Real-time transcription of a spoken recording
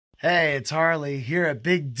Hey, it's Harley here at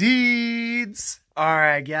Big Deeds. All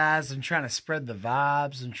right, guys, I'm trying to spread the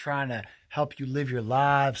vibes. I'm trying to help you live your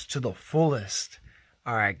lives to the fullest.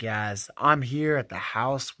 All right, guys, I'm here at the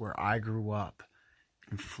house where I grew up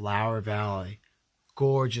in Flower Valley.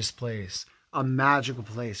 Gorgeous place, a magical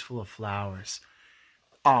place full of flowers.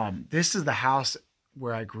 This is the house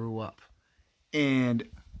where I grew up, and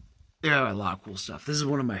there are a lot of cool stuff. This is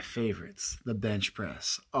one of my favorites, the bench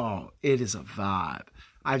press. Oh, it is a vibe.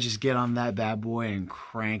 I just get on that bad boy and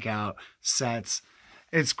crank out sets.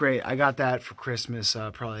 It's great. I got that for Christmas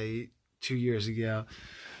probably 2 years ago.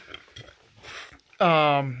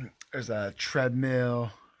 There's a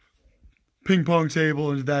treadmill, ping pong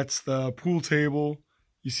table, and that's the pool table.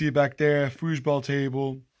 You see it back there, foosball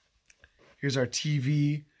table. Here's our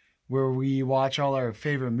TV where we watch all our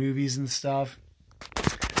favorite movies and stuff.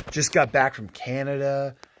 Just got back from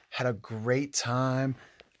Canada, had a great time.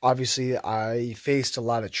 Obviously, I faced a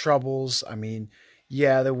lot of troubles. I mean,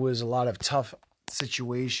 yeah, there was a lot of tough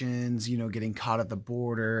situations, you know, getting caught at the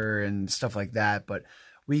border and stuff like that, but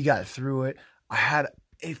we got through it. I had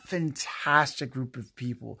a fantastic group of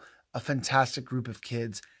people, a fantastic group of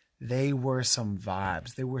kids. They were some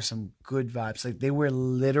vibes. They were some good vibes. Like, they were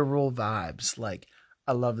literal vibes. Like,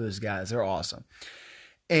 I love those guys. They're awesome.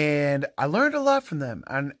 And I learned a lot from them.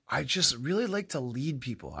 And I just really like to lead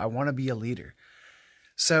people. I want to be a leader.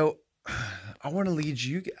 So I want to lead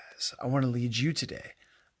you guys. I want to lead you today.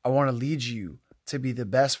 I want to lead you to be the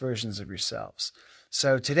best versions of yourselves.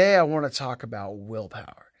 So today I want to talk about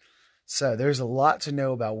willpower. So there's a lot to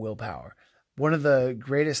know about willpower. One of the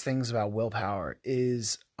greatest things about willpower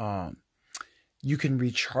is you can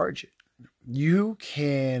recharge it. You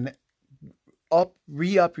can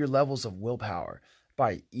re-up your levels of willpower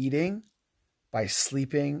by eating, by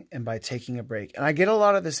sleeping, and by taking a break. And I get a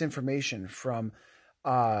lot of this information from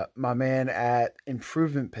my man at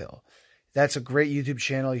Improvement Pill. That's a great YouTube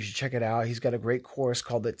channel. You should check it out. He's got a great course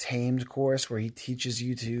called the Tamed course where he teaches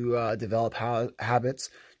you to develop habits.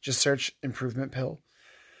 Just search Improvement Pill.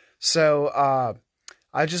 So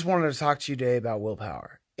I just wanted to talk to you today about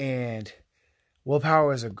willpower. And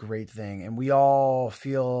willpower is a great thing. And we all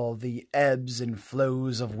feel the ebbs and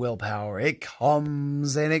flows of willpower. It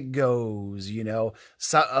comes and it goes, you know.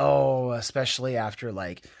 So, especially after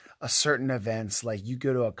like a certain events, like you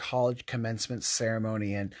go to a college commencement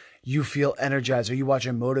ceremony and you feel energized, or you watch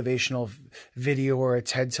a motivational video or a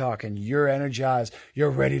TED Talk and you're energized,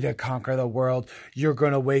 you're ready to conquer the world. You're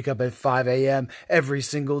going to wake up at 5 a.m. every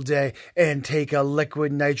single day and take a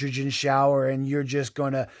liquid nitrogen shower, and you're just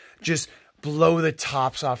going to blow the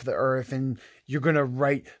tops off the earth, and you're going to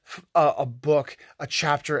write a book, a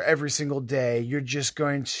chapter every single day. You're just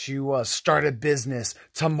going to start a business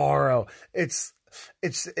tomorrow. It's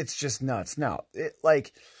just nuts. No,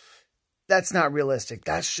 that's not realistic.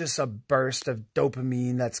 That's just a burst of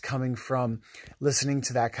dopamine that's coming from listening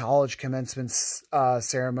to that college commencement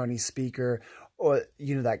ceremony speaker, or,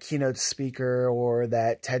 you know, that keynote speaker or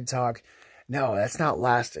that TED Talk. No, that's not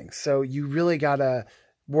lasting. So you really got to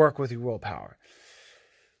work with your willpower.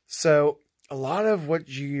 So a lot of what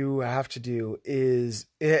you have to do is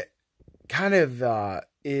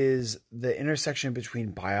is the intersection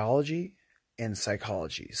between biology and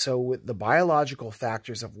psychology. So with the biological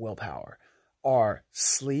factors of willpower are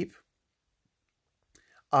sleep,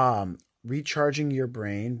 recharging your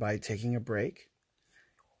brain by taking a break,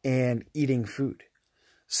 and eating food.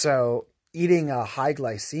 So eating a high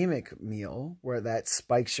glycemic meal where that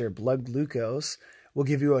spikes your blood glucose will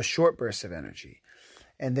give you a short burst of energy.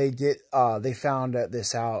 And they found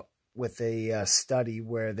this out with a study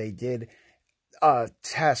where they did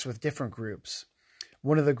tests with different groups.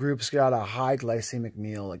 One of the groups got a high glycemic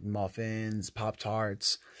meal like muffins,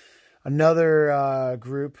 Pop-Tarts. Another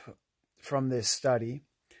group from this study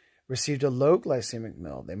received a low glycemic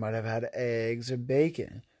meal. They might have had eggs or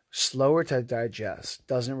bacon, slower to digest,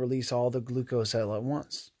 doesn't release all the glucose all at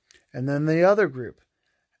once. And then the other group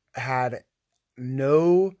had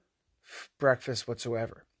no breakfast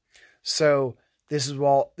whatsoever. So these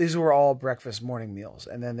were all breakfast morning meals.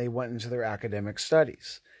 And then they went into their academic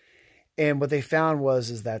studies. And what they found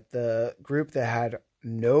was that the group that had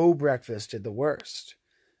no breakfast did the worst.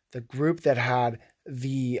 The group that had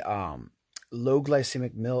the low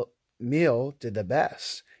glycemic meal did the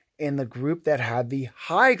best. And the group that had the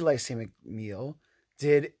high glycemic meal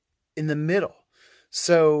did in the middle.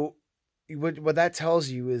 So what that tells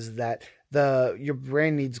you is that your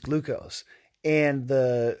brain needs glucose. And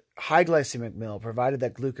the high glycemic meal provided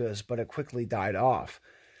that glucose, but it quickly died off.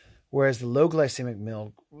 Whereas the low glycemic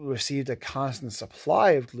meal received a constant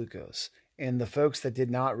supply of glucose. And the folks that did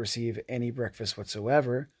not receive any breakfast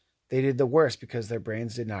whatsoever, they did the worst because their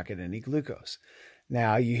brains did not get any glucose.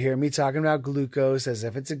 Now, you hear me talking about glucose as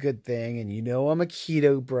if it's a good thing, and you know I'm a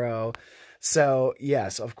keto bro. So,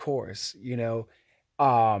 yes, of course, you know,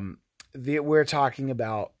 we're talking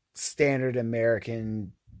about standard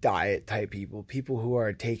American diet type people who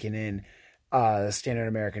are taking in the standard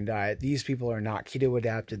American diet. These people are not keto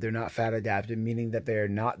adapted. They're not fat adapted, meaning that their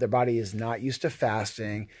body is not used to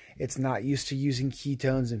fasting. It's not used to using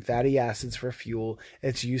ketones and fatty acids for fuel.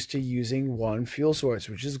 It's used to using one fuel source,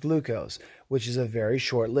 which is glucose, which is a very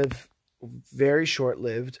short-lived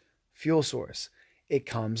fuel source. It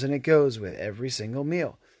comes and it goes with every single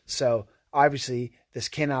meal. So obviously, this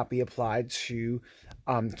cannot be applied to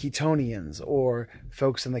ketonians or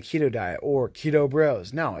folks on the keto diet or keto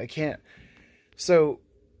bros. No, it can't. So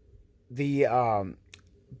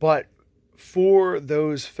but for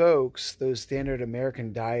those folks, those standard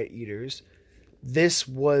American diet eaters, this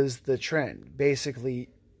was the trend. Basically,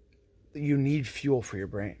 you need fuel for your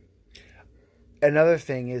brain. Another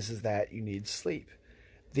thing is that you need sleep.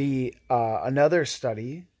 Another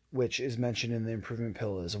study, which is mentioned in the improvement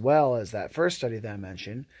pill as well as that first study that I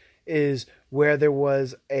mentioned, is where there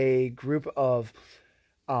was a group of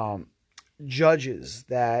judges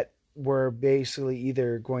that were basically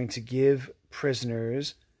either going to give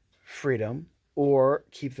prisoners freedom or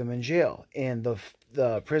keep them in jail. And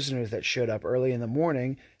the prisoners that showed up early in the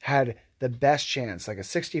morning had the best chance, like a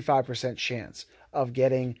 65% chance of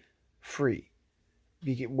getting free,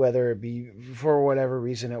 whether it be for whatever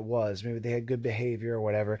reason it was. Maybe they had good behavior or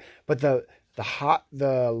whatever. But the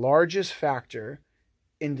largest factor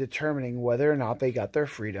in determining whether or not they got their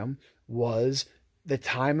freedom was the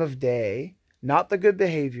time of day, not the good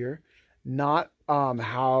behavior, not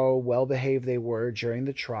how well behaved they were during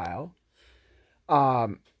the trial.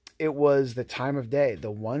 It was the time of day.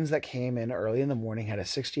 The ones that came in early in the morning had a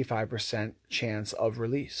 65% chance of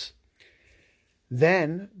release.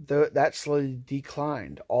 Then that slowly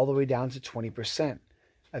declined all the way down to 20%.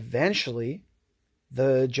 Eventually,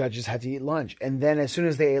 the judges had to eat lunch. And then as soon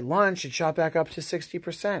as they ate lunch, it shot back up to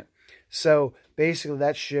 60%. So basically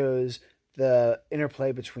that shows the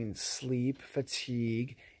interplay between sleep,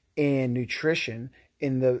 fatigue, and nutrition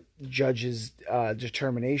in the judge's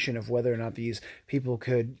determination of whether or not these people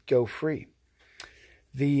could go free.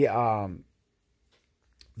 The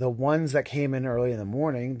ones that came in early in the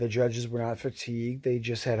morning, the judges were not fatigued. They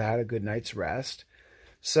just had a good night's rest.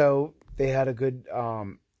 So they had a good,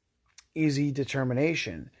 easy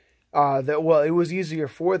determination. It was easier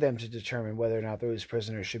for them to determine whether or not those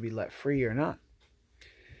prisoners should be let free or not.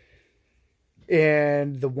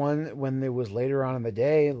 And the one, when it was later on in the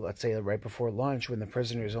day, let's say right before lunch, when the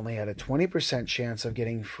prisoners only had a 20% chance of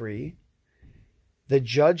getting free, the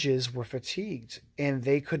judges were fatigued and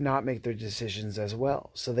they could not make their decisions as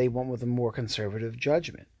well. So they went with a more conservative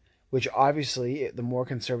judgment, which obviously the more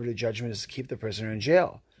conservative judgment is to keep the prisoner in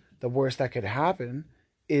jail. The worst that could happen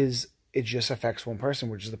is it just affects one person,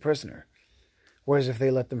 which is the prisoner. Whereas if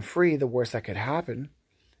they let them free, the worst that could happen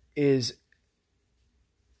is,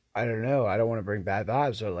 I don't know, I don't want to bring bad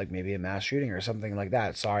vibes, or like maybe a mass shooting or something like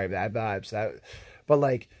that. Sorry, bad vibes. But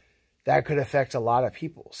like that could affect a lot of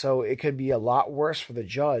people. So it could be a lot worse for the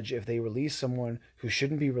judge if they release someone who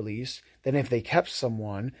shouldn't be released than if they kept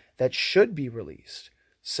someone that should be released.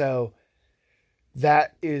 So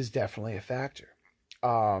that is definitely a factor.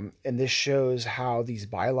 And this shows how these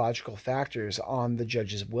biological factors on the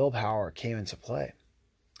judge's willpower came into play.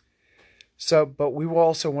 So, but we will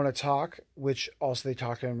also want to talk, which also they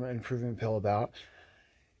talk in Improvement Pill about,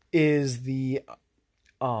 is the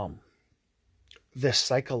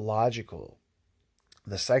psychological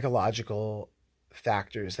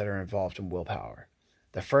factors that are involved in willpower.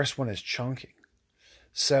 The first one is chunking.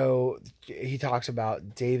 So he talks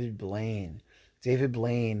about David Blaine. David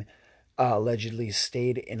Blaine allegedly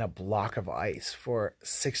stayed in a block of ice for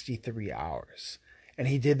 63 hours. And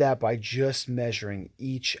he did that by just measuring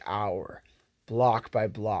each hour, block by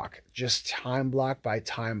block, just time block by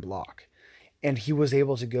time block. And he was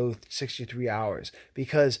able to go 63 hours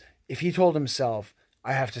because if he told himself,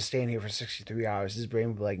 I have to stay in here for 63 hours, his brain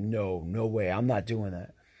would be like, no way, I'm not doing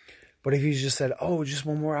that. But if he just said, oh, just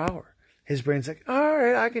one more hour, his brain's like, all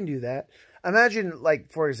right, I can do that. Imagine,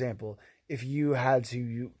 like, for example, if you had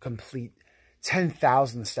to complete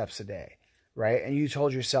 10,000 steps a day, right? And you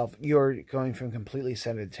told yourself you're going from completely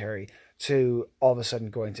sedentary to all of a sudden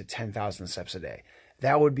going to 10,000 steps a day.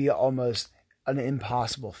 That would be almost an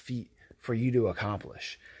impossible feat for you to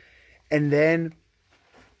accomplish. And then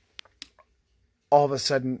all of a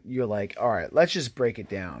sudden you're like, all right, let's just break it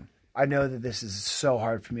down. I know that this is so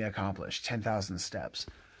hard for me to accomplish, 10,000 steps.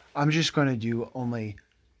 I'm just going to do only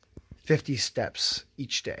 50 steps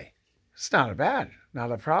each day. It's not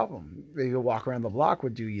not a problem. Maybe a walk around the block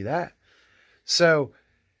would do you that. So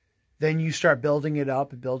then you start building it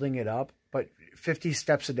up, but 50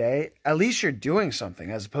 steps a day, at least you're doing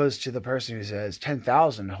something, as opposed to the person who says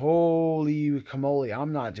 10,000. Holy camole,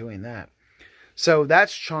 I'm not doing that. So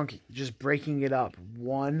that's chunky, just breaking it up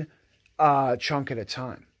one chunk at a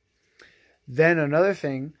time. Then another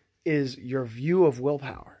thing is your view of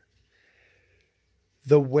willpower.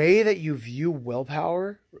 The way that you view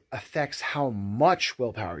willpower affects how much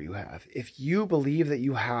willpower you have. If you believe that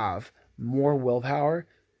you have more willpower,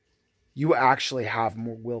 you actually have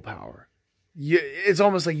more willpower. It's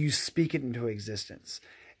almost like you speak it into existence.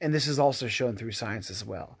 And this is also shown through science as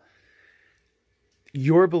well.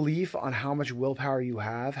 Your belief on how much willpower you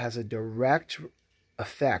have has a direct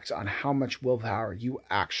effect on how much willpower you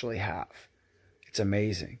actually have. It's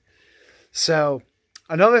amazing. So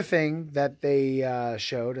another thing that they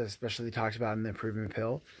showed, especially talked about in the improvement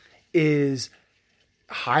pill, is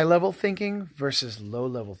high-level thinking versus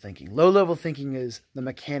low-level thinking. Low-level thinking is the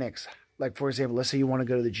mechanics. Like, for example, let's say you want to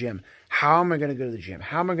go to the gym. How am I going to go to the gym?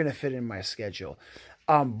 How am I going to fit in my schedule?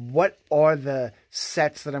 What are the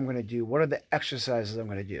sets that I'm going to do? What are the exercises I'm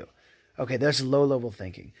going to do? Okay, that's low-level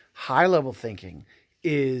thinking. High-level thinking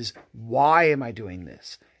is, why am I doing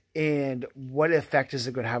this? And what effect is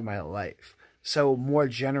it going to have on my life? So more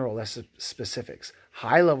general, less specifics.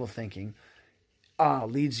 High-level thinking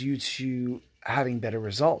leads you to having better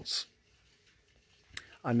results.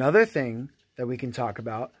 Another thing that we can talk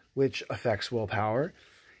about, which affects willpower,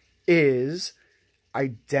 is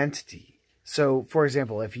identity. So, for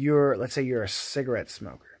example, if let's say you're a cigarette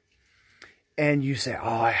smoker, and you say,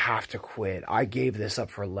 oh, I have to quit. I gave this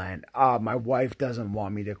up for Lent. My wife doesn't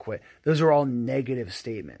want me to quit. Those are all negative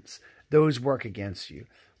statements. Those work against you.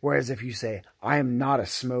 Whereas if you say, I am not a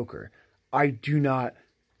smoker,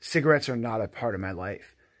 cigarettes are not a part of my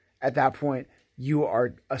life. At that point, you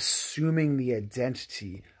are assuming the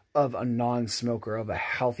identity of a non-smoker, of a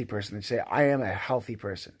healthy person. You say, I am a healthy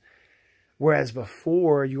person. Whereas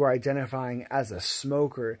before, you are identifying as a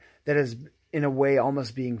smoker that is, in a way,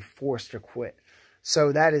 almost being forced to quit.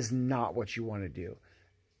 So that is not what you want to do.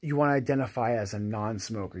 You want to identify as a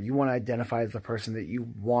non-smoker. You want to identify as the person that you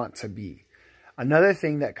want to be. Another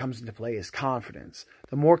thing that comes into play is confidence.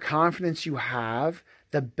 The more confidence you have,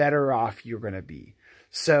 the better off you're going to be.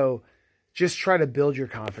 So just try to build your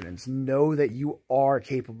confidence. Know that you are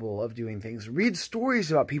capable of doing things. Read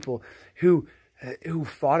stories about people who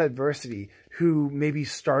fought adversity, who maybe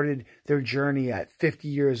started their journey at 50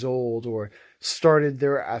 years old or started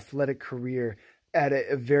their athletic career at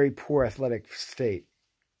a very poor athletic state.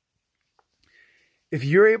 If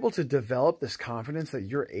you're able to develop this confidence that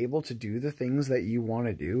you're able to do the things that you want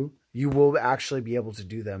to do, you will actually be able to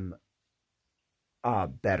do them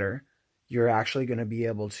better. You're actually going to be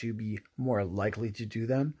able to be more likely to do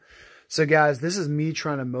them. So guys, this is me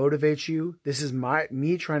trying to motivate you. This is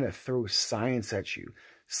me trying to throw science at you.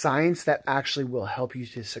 Science that actually will help you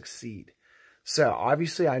to succeed. So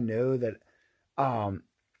obviously I know that I'm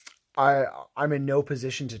in no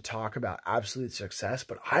position to talk about absolute success,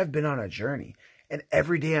 but I've been on a journey. And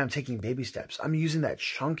every day I'm taking baby steps. I'm using that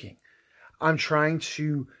chunking. I'm trying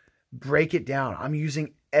to break it down. I'm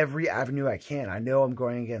using every avenue I can. I know I'm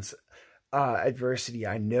going against adversity.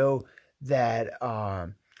 I know that I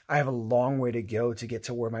have a long way to go to get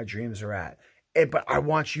to where my dreams are at. But I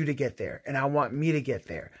want you to get there, and I want me to get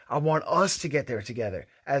there. I want us to get there together.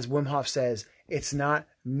 As Wim Hof says, it's not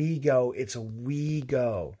me go, it's we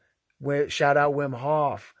go. Shout out Wim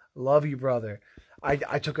Hof. Love you, brother.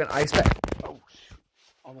 I took an ice bath. Oh,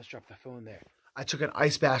 almost dropped the phone there. I took an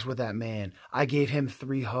ice bath with that man. I gave him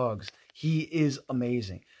 3 hugs. He is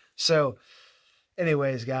amazing. So,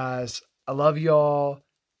 anyways, guys, I love y'all.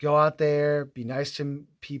 Go out there, be nice to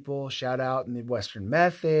people. Shout out Midwestern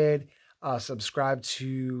Method. Subscribe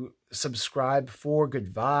for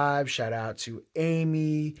good vibes. Shout out to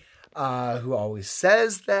Amy, who always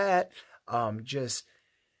says that.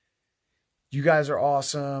 You guys are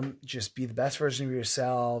awesome. Just be the best version of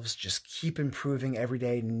yourselves. Just keep improving every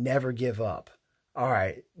day. Never give up. All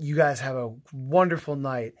right. You guys have a wonderful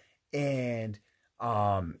night, and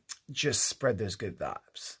just spread those good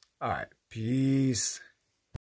vibes. All right. Peace.